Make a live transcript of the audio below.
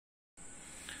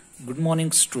Good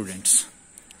morning, students.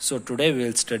 So today we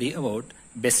will study about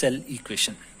Bessel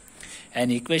equation.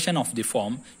 An equation of the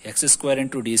form x square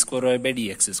into d square y by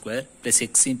dx square plus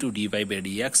x into dy by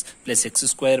dx plus x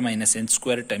square minus n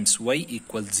square times y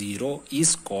equals 0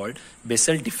 is called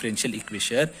Bessel differential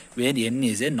equation, where n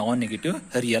is a non-negative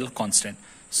real constant.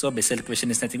 So Bessel equation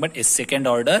is nothing but a second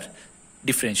order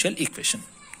differential equation.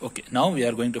 Okay, now we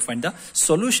are going to find the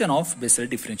solution of Bessel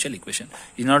differential equation.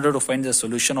 In order to find the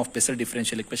solution of Bessel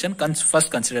differential equation,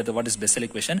 first consider what is Bessel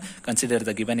equation. Consider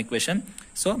the given equation.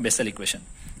 So Bessel equation.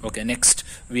 Okay, next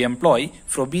we employ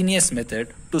Frobenius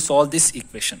method to solve this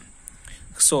equation.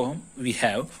 So we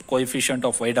have coefficient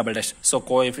of y double dash. So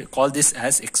call this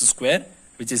as x square,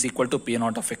 which is equal to p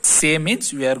naught of x. Same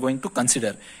means we are going to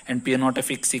consider, and p naught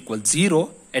of x equals 0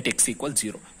 at x equals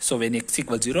 0. So when x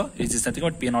equals 0, it is nothing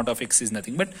but p naught of x is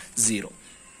nothing but 0.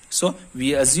 So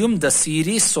we assume the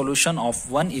series solution of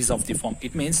 1 is of the form.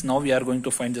 It means now we are going to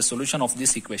find the solution of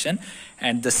this equation,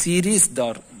 and the series,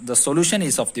 the solution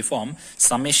is of the form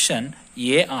summation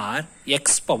ar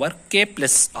x power k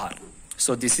plus r.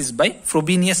 So this is by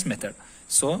Frobenius method.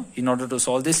 So in order to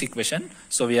solve this equation,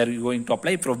 so we are going to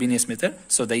apply Frobenius method.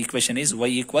 So the equation is y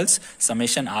equals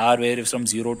summation r varies from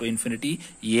 0 to infinity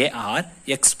ar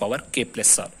x power k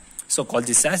plus r. So call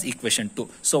this as equation 2.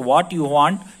 So what you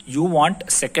want? You want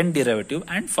second derivative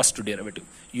and first derivative.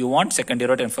 You want second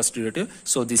derivative and first derivative.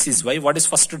 So this is y. What is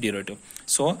first derivative?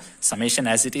 So summation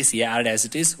as it is, ar as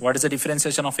it is. What is the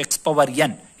differentiation of x power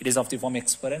n? It is of the form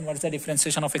x power n. What is the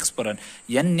differentiation of x power n?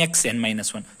 N x n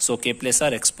minus 1. So k plus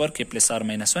r x power k plus r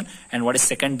minus 1. And what is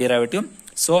second derivative?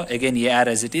 So again ar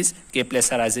as it is, k plus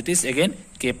r as it is, again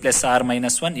k plus r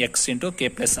minus 1 x into k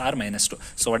plus r minus 2.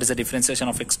 So what is the differentiation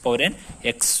of x power n?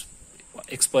 X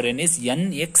power n is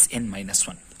n x n minus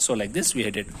 1. So like this we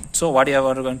had it. So what you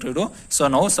are going to do? So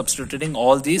now substituting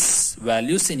all these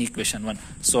values in equation 1.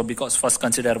 So because first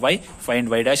consider y, find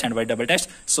y dash and y double dash.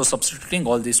 So substituting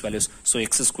all these values. So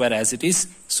x square as it is,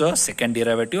 so second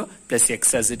derivative plus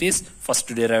x as it is, first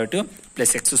derivative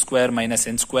plus x square minus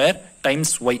n square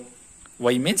times y.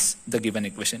 Y means the given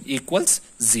equation equals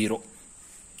 0.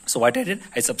 So what I did?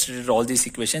 I substituted all these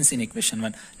equations in equation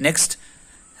 1. Next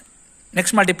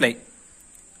multiply.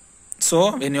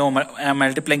 So when you are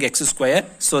multiplying x square,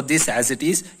 so this as it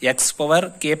is, x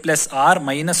power k plus r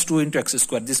minus 2 into x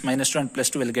square. This minus 2 and plus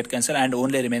 2 will get cancelled, and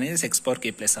only remaining is x power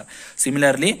k plus r.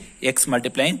 Similarly, x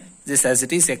multiplying this as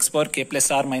it is, x power k plus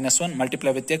r minus 1,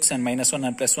 multiply with x, and minus 1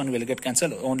 and plus 1 will get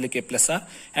cancelled, only k plus r,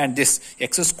 and this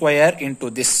x square into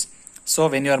this. So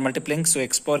when you are multiplying, so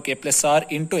x power k plus r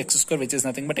into x square, which is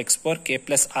nothing but x power k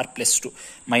plus r plus 2,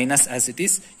 minus as it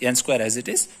is, n square as it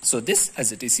is. So this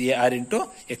as it is, ar into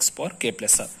x power k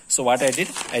plus r. So what I did,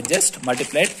 I just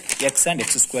multiplied x and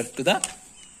x square to the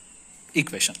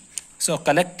equation. So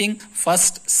collecting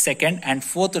first, second and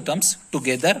fourth terms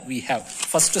together, we have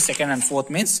first, second and fourth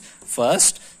means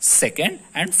first, second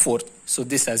and fourth. So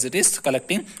this as it is,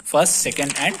 collecting first,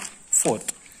 second and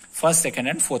fourth. First, second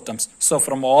and fourth terms. So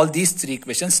from all these three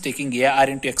equations, taking ar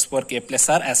into x power k plus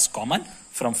r as common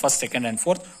from first, second and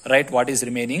fourth, write what is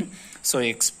remaining. So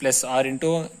x plus r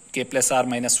into k plus r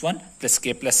minus 1 plus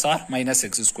k plus r minus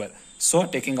x square. So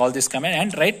taking all this common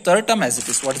and write third term as it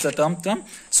is. What is the term?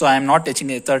 So I am not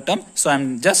taking a third term. So I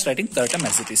am just writing third term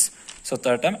as it is. So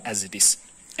third term as it is.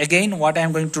 Again, what I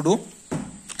am going to do?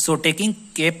 So taking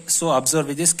k, so observe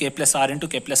with this k plus r into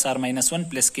k plus r minus 1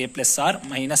 plus k plus r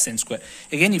minus n square.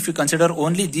 Again, if you consider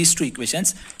only these two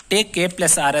equations, take k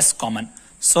plus r as common.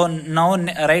 So now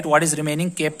write what is remaining,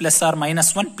 k plus r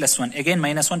minus 1 plus 1. Again,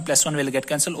 minus 1 plus 1 will get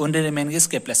cancelled, only remaining is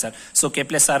k plus r. So k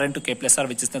plus r into k plus r,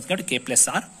 which is nothing but k plus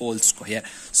r whole square.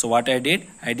 So what I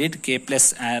did k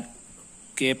plus r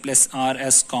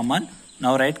as common.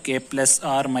 Now write k plus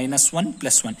r minus 1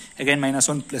 plus 1. Again minus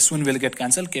 1 plus 1 will get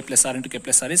cancelled. K plus r into k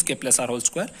plus r is k plus r whole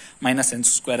square minus n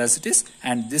square as it is,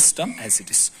 and this term as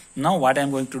it is. Now what I am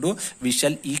going to do? We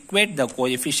shall equate the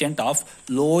coefficient of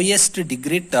lowest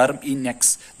degree term in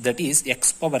x, that is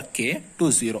x power k,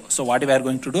 to 0. So what we are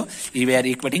going to do? We are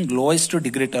equating lowest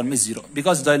degree term is 0,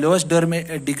 because the lowest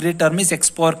degree term is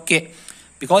x power k.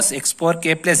 Because x power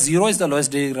k plus 0 is the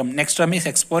lowest degree term. Next term is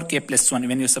x power k plus 1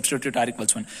 when you substitute r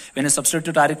equals 1. When you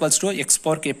substitute r equals 2, x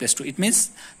power k plus 2. It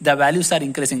means the values are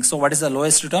increasing. So what is the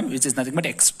lowest term? Which is nothing but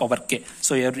x power k.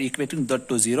 So you are equating that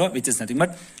to 0, which is nothing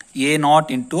but a naught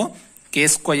into k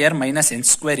square minus n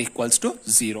square equals to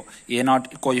 0. A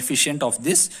naught coefficient of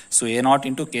this, so a naught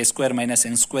into k square minus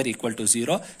n square equal to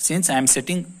 0. Since I am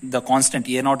setting the constant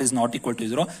a naught is not equal to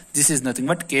 0, this is nothing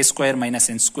but k square minus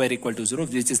n square equal to 0,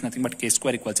 which is nothing but k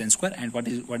square equals n square. And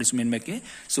what is meant by k?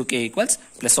 So k equals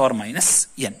plus or minus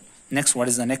n. Next, what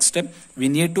is the next step? We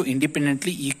need to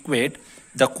independently equate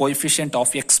the coefficient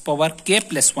of x power k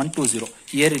plus 1 to 0.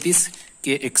 Here it is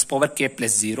k, x power k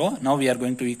plus 0. Now we are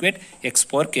going to equate x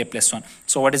power k plus 1.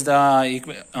 So what is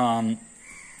the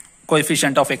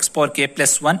coefficient of x power k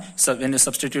plus 1? So when you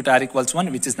substitute r equals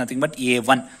 1, which is nothing but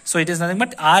a1. So it is nothing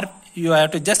but r, you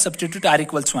have to just substitute r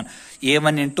equals 1.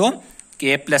 a1 into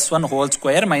k plus 1 whole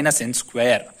square minus n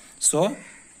square. So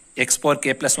x power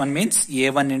k plus 1 means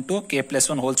a1 into k plus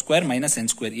 1 whole square minus n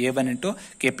square. a1 into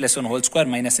k plus 1 whole square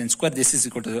minus n square. This is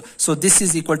equal to 0. So this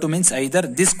is equal to means either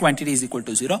this quantity is equal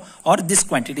to 0 or this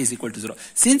quantity is equal to 0.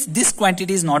 Since this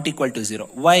quantity is not equal to 0,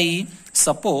 why?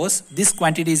 Suppose this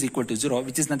quantity is equal to 0,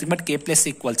 which is nothing but k plus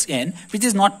equals n, which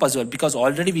is not possible because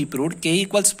already we proved k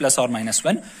equals plus or minus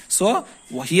 1. So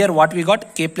here what we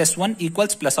got? K plus 1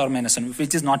 equals plus or minus 1,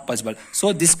 which is not possible.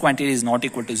 So this quantity is not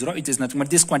equal to 0. It is nothing but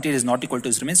this quantity is not equal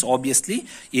to 0 means obviously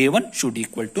a1 should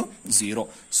equal to 0.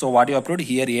 So what you have proved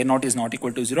here, a0 is not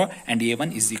equal to 0 and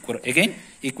a1 is equal. Again,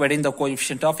 equating the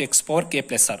coefficient of x power k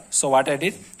plus r. So what I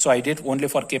did? So I did only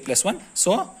for k plus 1.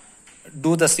 So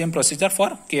do the same procedure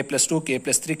for k plus 2, k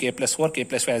plus 3, k plus 4, k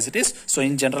plus 5 as it is. So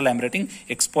in general, I am writing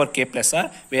x power k plus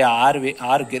r, where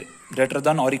r greater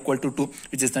than or equal to 2,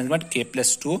 which is nothing but k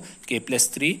plus 2, k plus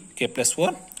 3, k plus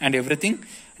 4, and everything,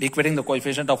 equating the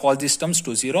coefficient of all these terms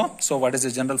to 0. So what is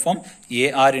the general form?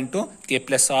 ar into k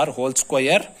plus r whole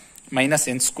square minus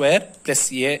n square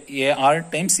plus ar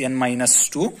times n minus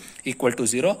 2 equal to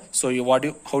 0. So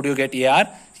how do you get ar?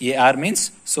 Ar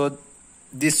means, so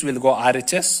this will go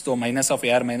RHS, so minus of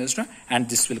AR minus 2, and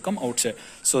this will come outside.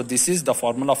 So this is the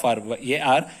formula for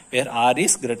AR, where R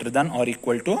is greater than or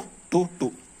equal to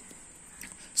 2.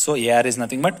 So AR is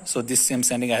nothing but, so this I am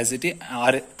sending as it is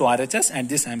to RHS, and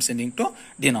this I am sending to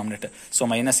denominator. So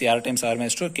minus AR times R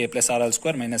minus 2, k plus R all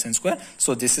square minus n square.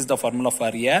 So this is the formula for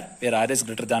AR, where R is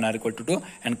greater than or equal to 2,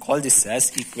 and call this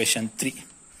as equation 3.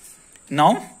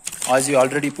 Now, as we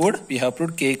already proved, we have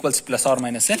proved k equals plus or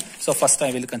minus n. So first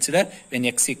I will consider when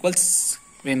k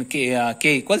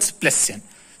equals plus n.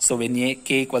 So when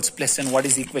k equals plus n, what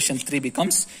is equation 3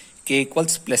 becomes? K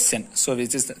equals plus n. So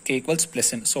which is k equals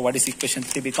plus n. So what is equation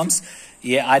 3 becomes?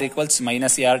 ar equals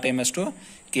minus ar times 2,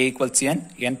 k equals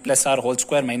n plus r whole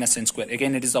square minus n square.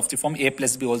 Again it is of the form a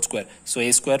plus b whole square. So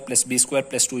a square plus b square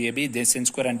plus 2ab, this n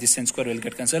square and this n square will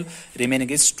get cancelled. Remaining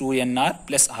is 2nr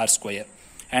plus r square.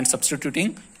 And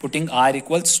substituting, putting r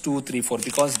equals 2, 3, 4,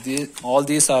 because all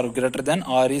these are greater than,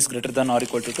 r is greater than or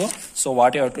equal to 2. So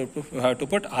what you have to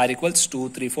put r equals 2,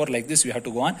 3, 4, like this we have to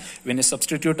go on. When you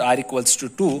substitute r equals to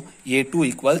 2, a2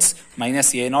 equals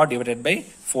minus a0 divided by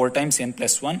 4 times n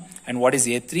plus 1. And what is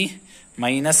a3?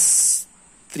 Minus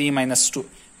 3 minus 2.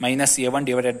 Minus a1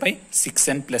 divided by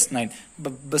 6n plus 9.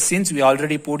 But since we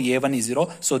already put a1 is 0,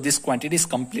 so this quantity is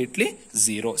completely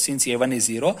 0. Since a1 is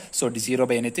 0, so 0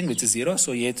 by anything which is 0,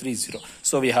 so a3 is 0.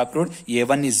 So we have proved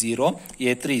a1 is 0,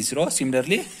 a3 is 0.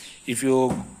 Similarly, if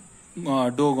you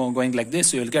do going like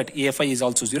this, you will get a5 is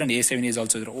also 0 and a7 is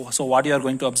also 0. So what you are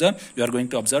going to observe? You are going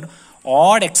to observe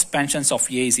odd expansions of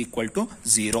a is equal to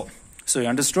 0. So you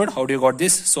understood how do you got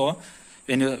this? So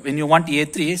when you want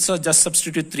a3, so just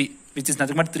substitute 3, which is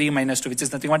nothing but 3 minus 2, which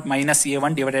is nothing but minus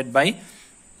a1 divided by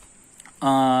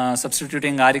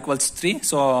substituting r equals 3,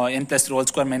 so n plus 3 whole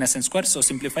square minus n square. So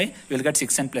simplify, you will get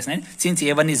 6n plus 9. Since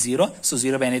a1 is 0, so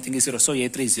 0 by anything is 0, so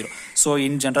a3 is 0. So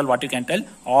in general, what you can tell,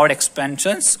 odd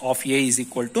expansions of a is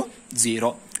equal to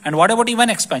 0. And what about even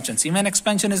expansions? Even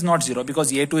expansion is not 0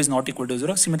 because a2 is not equal to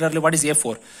 0. Similarly, what is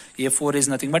a4? a4 is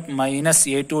nothing but minus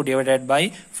a2 divided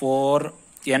by 4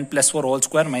 n plus 4 whole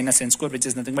square minus n square, which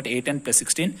is nothing but 8n plus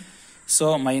 16.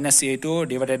 So minus a2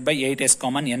 divided by 8 is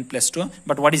common, n plus 2.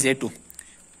 But what is a2?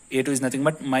 a2 is nothing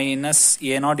but minus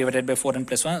a0 divided by 4n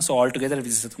plus 1. So altogether it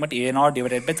is nothing but a0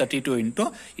 divided by 32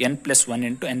 into n plus 1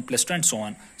 into n plus 2 and so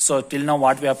on. So till now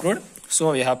what we have proved?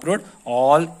 So we have proved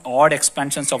all odd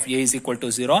expansions of a is equal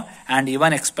to 0 and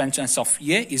even expansions of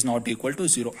a is not equal to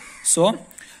 0. So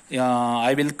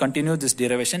I will continue this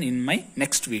derivation in my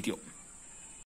next video.